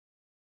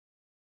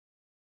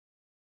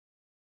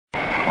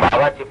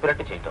బాబా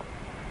చెప్పినట్టు చేయటం,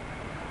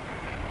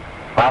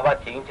 బాబా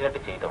చేయించినట్టు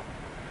చేయటం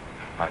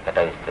మనకి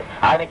ఎట్లా ఇస్తే,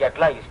 ఆయనకి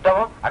ఎట్లా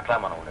ఇష్టమో అట్లా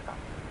మనం ఉండటం.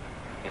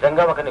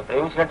 నిజంగా ఒకరిని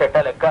ప్రేమించినట్టు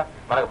ఎట్టా లెక్క,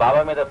 మనకు బాబా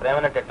మీద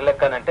ప్రేమనంటే ఎట్ట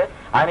లెక్క అంటే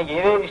ఆయనకి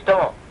ఏవేవి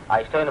ఇష్టమో ఆ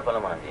ఇష్టమైన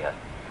పనులు మనం చేయాలి.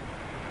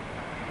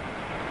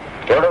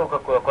 ఎవడో ఒక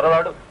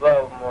కుర్రవాడు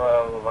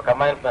ఒక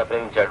అమ్మాయిని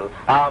ప్రేమించాడు,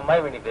 ఆ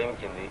అమ్మాయి వీడిని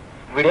ప్రేమించింది,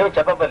 వీడేమి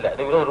చెప్పబల్లే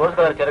నువ్వు రోజు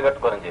కలర్ చీర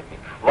కట్టుకోనని చెప్పి,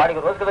 వాడికి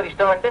రోజు కలర్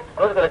ఇష్టం అంటే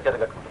రోజు కలర్ చీర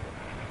కట్టుకుంటుంది.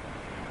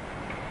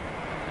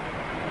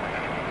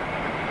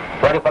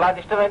 వాడికి ఫలాది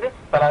ఇష్టమైతే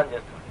ఫలాన్ని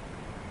చేస్తుంది,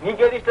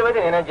 నీకేది ఇష్టమైతే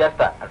నేనేం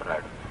చేస్తా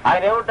అంటున్నాడు.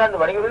 ఆయన ఏమంటాడు,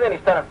 నువ్వు అడిగి నేను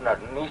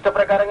ఇస్తానంటున్నాడు, నీ ఇష్ట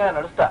ప్రకారంగా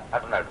నడుస్తా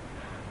అంటున్నాడు.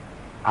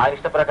 ఆ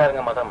ఇష్ట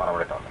ప్రకారంగా మాత్రం మనం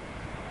ఉండటం.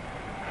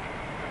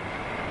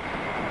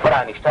 మరి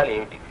ఆయన ఇష్టాలు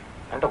ఏమిటి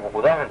అంటే ఒక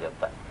ఉదాహరణ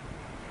చెప్తా.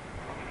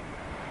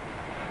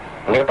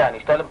 ఎందుకంటే ఆయన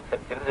ఇష్టాలు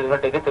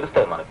చదివినట్టయితే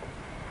తెలుస్తాయి మనకు.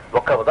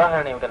 ఒక్క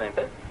ఉదాహరణ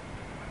ఏమిటనంటే,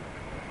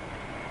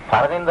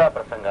 పరనిందా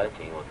ప్రసంగాలు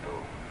చేయవద్దు,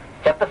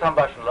 చెత్త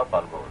సంభాషణలో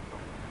పాల్గొవద్దు,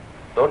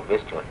 డోంట్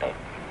వేస్ట్ యువర్ టైం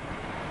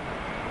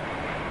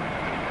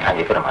అని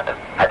చెప్పిన మాట.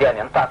 అది ఆయన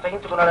ఎంత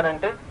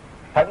అసహించుకున్నాడనంటే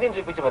పందిని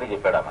చూపించి మరీ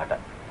చెప్పాడు ఆ మాట.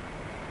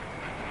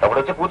 అప్పుడు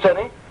వచ్చి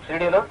కూర్చొని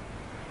షిరిడీలో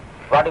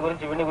వాటి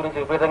గురించి వీడి గురించి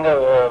విపరీతంగా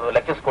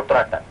లెక్చర్స్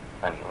కొట్టురాట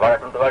అని. వాడు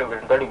అటువంటి వాడు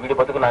వీడుంటాడు, వీడి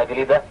బతుకు నాకు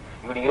తెలియదా,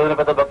 వీడు ఈ రోజున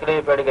పెద్ద భక్తుడే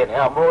అయిపోయాడు కానీ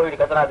అమ్మో వీడి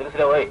కథ నాకు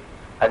తెలుసులేవోయ్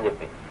అని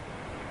చెప్పి.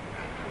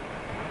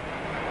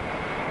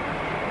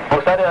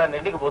 ఒకసారి ఆ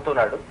నెండికి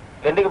పోతున్నాడు,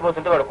 నెండికి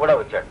పోతుంటే వాడు కూడా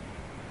వచ్చాడు.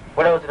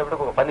 కూడా వచ్చినప్పుడు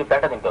ఒక పంది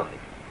పేట తింటోంది.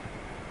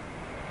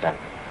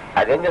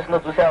 అదేం చేస్తుందో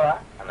చూసావా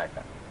అన్నట్ట.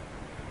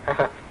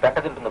 పెట్ట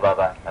తింటుంది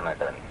బాబా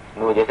అన్నట్టు. అని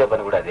నువ్వు చేసే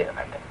పని కూడా అదే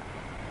అన్నట్ట.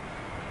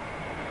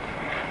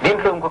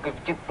 దీంట్లో ఇంకొక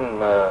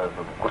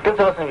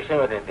గుర్తించవలసిన విషయం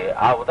ఏంటంటే,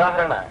 ఆ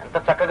ఉదాహరణ ఎంత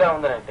చక్కగా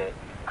ఉందనంటే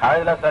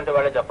కాళిదాసు లాంటి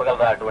వాళ్ళే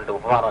చెప్పగలరా అటువంటి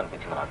ఉపమానం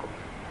అనిపించింది నాకు.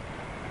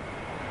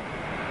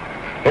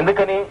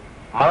 ఎందుకని,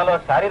 మనలో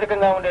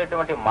శారీరకంగా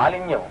ఉండేటువంటి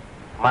మాలిన్యం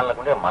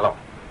మనకుండే మలం,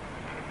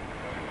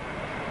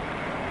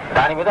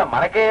 దాని మీద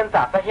మనకే ఎంత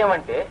అసహ్యం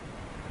అంటే,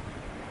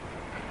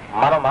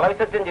 మనం మల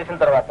విసర్జన చేసిన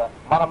తర్వాత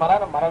మన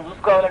మలాన్ని మనం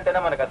చూసుకోవాలంటేనే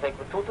మనకు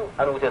అసహ్యం చూతూ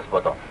అనుభవ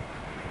చేసిపోతాం.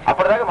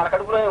 అప్పటిదాకా మన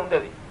కడుపులోనే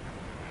ఉండేది,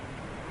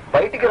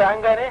 బయటికి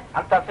రాగానే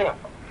అంత అసహ్యం.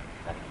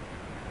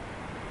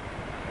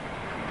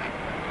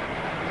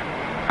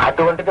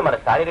 అటువంటిది మన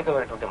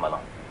శారీరకమైనటువంటి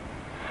మలం.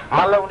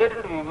 మనలో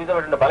ఉండేటువంటి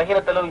వివిధమైనటువంటి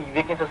బలహీనతలు,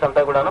 వీక్నెసెస్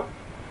అంతా కూడాను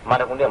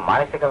మనకుండే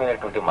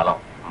మానసికమైనటువంటి మలం,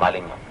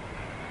 మాలిన్యం.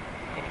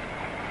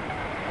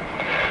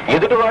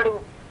 ఎదుటివాడు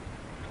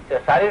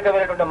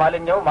శారీరకమైనటువంటి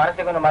మాలిన్యం,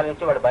 మానసికమైన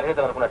మాలిన్యం వాడి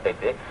బలహీనతలు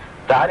అనుకున్నట్టయితే,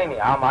 దానిని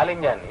ఆ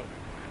మాలిన్యాన్ని,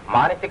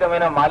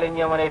 మానసికమైన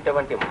మాలిన్యం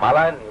అనేటువంటి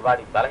మలాన్ని,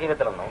 వాడి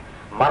బలహీనతలను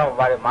మనం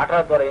వాడి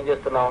మాటల ద్వారా ఏం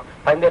చేస్తున్నాం,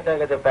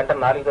 పందేటైతే పెంట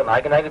నాలుగుతో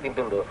నాకి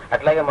తింటుండు,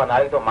 అట్లాగే మన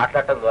నాలుగుతో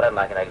మాట్లాడటం ద్వారా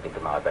నాకి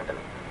తింటున్నాం ఆ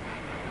పెంటని.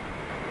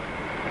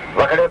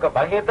 ఒకడి యొక్క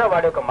బలహీనత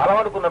వాడి యొక్క మలం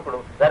అనుకున్నప్పుడు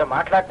దాన్ని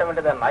మాట్లాడటం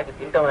అంటే దాన్ని నాకి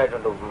తింటాం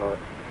అనేటువంటి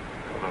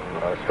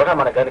స్పృహ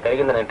మనకు కానీ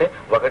కలిగిందనంటే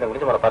ఒకటి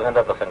గురించి మన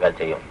పరనిందా ప్రసంగాలు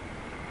చేయం.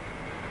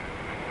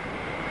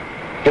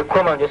 ఎక్కువ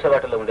మనం చేసే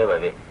వాటిలో ఉండేవి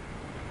అవి.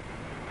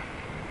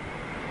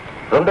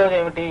 రెండోది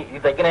ఏమిటి,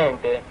 ఇది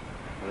తగ్గినాయంటే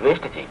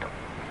వేస్ట్ చేయటం,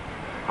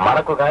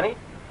 మనకు కానీ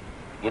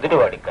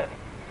ఎదుటివాడికి కానీ,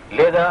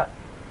 లేదా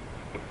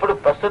ఇప్పుడు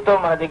ప్రస్తుతం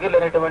మన దగ్గర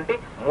లేనటువంటి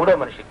మూడో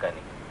మనిషికి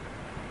కానీ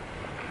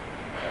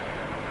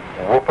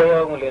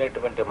ఉపయోగం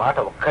లేనటువంటి మాట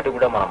ఒక్కటి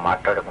కూడా మనం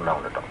మాట్లాడకుండా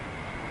ఉండటం.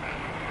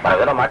 మనం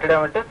ఏదైనా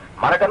మాట్లాడామంటే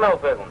మనకన్నా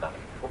ఉపయోగం ఉండాలి.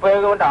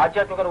 ఉపయోగం అంటే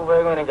ఆధ్యాత్మిక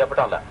ఉపయోగం నేను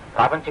చెప్పటంలా,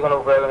 ప్రాపంచికంగా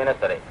ఉపయోగమైనా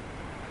సరే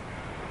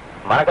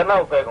మనకన్నా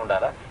ఉపయోగం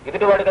ఉండాలా,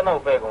 ఎదుటివాడికన్నా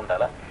ఉపయోగం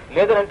ఉండాలా,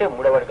 లేదంటే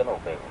మూడోవాడికన్నా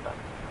ఉపయోగం ఉండాలి.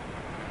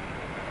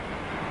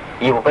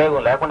 ఈ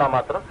ఉపయోగం లేకుండా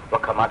మాత్రం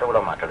ఒక్క మాట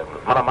కూడా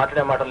మాట్లాడకూడదు. మనం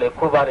మాట్లాడే మాటల్లో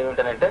ఎక్కువ బాగా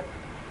ఏమిటంటే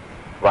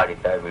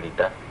వాడిట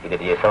వీడిట,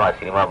 ఇది చేసాం, ఆ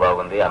సినిమా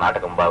బాగుంది, ఆ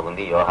నాటకం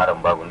బాగుంది, వ్యవహారం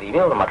బాగుంది,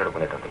 ఇవే మనం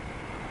మాట్లాడుకునేటువంటి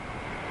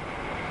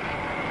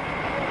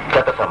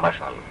చెత్త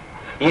సంభాషణలు.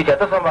 ఈ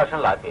చెత్త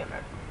సంభాషణలు ఆపి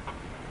అన్నాడు.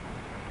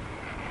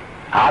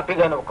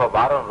 ఆపిగానే ఒక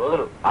వారం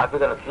రోజులు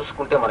ఆపిగానే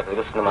చూసుకుంటే మనకు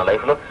తెలుస్తుంది మన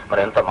లైఫ్ లో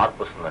మరి ఎంత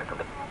మార్పు వస్తుంది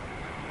అనేటువంటి.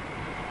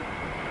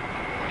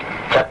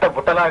 చెత్త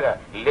బుట్టలాగా,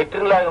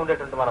 లెట్రిన్ లాగా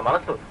ఉండేటువంటి మన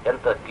మనసు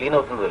ఎంత క్లీన్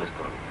అవుతుందో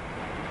తెలుస్తుంది.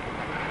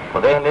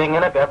 ఉదయం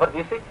లేగానే పేపర్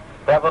తీసి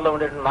పేపర్లో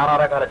ఉండేటువంటి నానా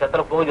రకాల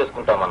చెత్తలు పోగు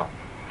చేసుకుంటాం, మనం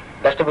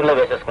డస్ట్బిన్ లో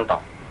వేసేసుకుంటాం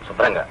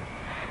శుభ్రంగా.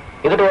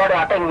 ఎదుటి వాడు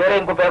అట్ట వేరే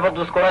ఇంకో పేపర్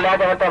చూసుకోవాలి,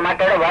 లేకపోతే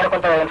మాట్లాడే వాడు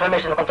కొంత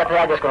ఇన్ఫర్మేషన్ కొంత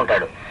తయారు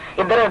చేసుకుంటాడు.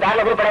 ఇద్దరు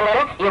దాని ఎదురు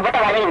పడగానే ఈ బుట్ట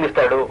వాళ్ళే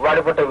నిలుస్తాడు,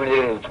 వాడి బుట్ట వీడి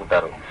దగ్గర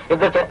నిలుచుకుంటారు.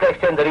 ఇద్దరు చెత్త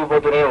ఎక్స్చేంజ్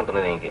జరిగిపోతూనే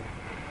ఉంటుంది. దీనికి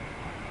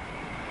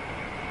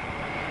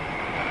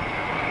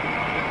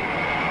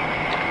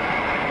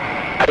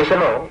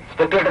అడిషను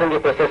స్పెక్యులేటర్ అని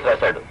చెప్పి ఎస్ఎస్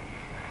రాశాడు.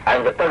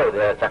 ఆయన చెప్తాడు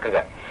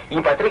చక్కగా, ఈ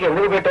పత్రిక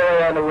ఎందుకు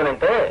పెట్టావా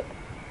నువ్వునంటే,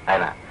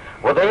 ఆయన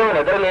ఉదయం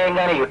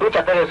నిద్రలేయంగానే ఎటు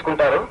చెత్త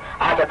వేసుకుంటారు,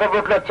 ఆ చెత్త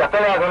బొట్లో చెత్త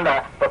లేకుండా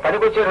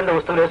పనికొచ్చే 2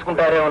 వస్తువులు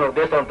వేసుకుంటారేమో అనే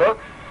ఉద్దేశంతో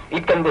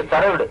it can be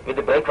served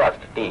with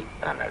breakfast tea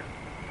అని అన్నాడు.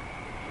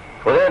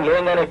 ఉదయం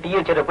లేయంగానే టీ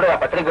వచ్చేటప్పుడు ఆ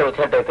పత్రిక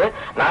వచ్చినట్టయితే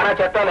నానా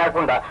చెత్త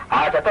లేకుండా ఆ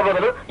చెత్త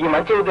బదులు ఈ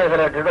మంచి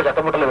ఉద్దేశాలు చెత్త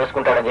బుట్టలు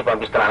వేసుకుంటాడని చెప్పి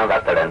పంపిస్తున్నానని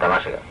రాస్తాడు ఆయన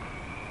తమాషగా.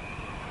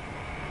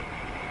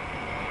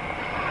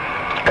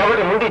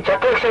 కాబట్టి ముందు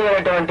చెత్త ఎక్స్చేంజ్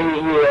అనేటువంటి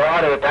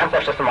ఈ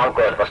ట్రాన్సాక్షన్స్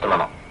మానుకోవాలి ఫస్ట్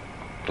మనం.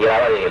 ఈ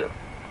లావాదేవీలు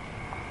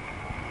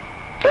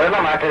ఎవరైనా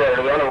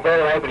మాట్లాడారు, ఏమైనా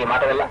ఉపయోగమా ఇప్పుడు ఈ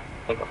మాట వల్ల?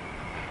 నీకు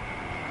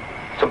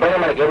శుభ్రంగా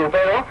మనకి ఏది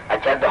ఉపయోగం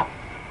అది చేద్దాం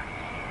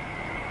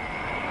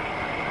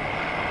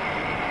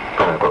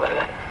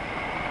అనుకోగలగాలి.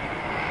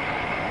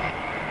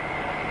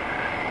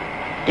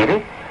 ఇది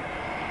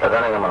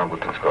ప్రధానంగా మనం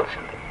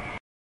గుర్తుంచుకోవాల్సింది.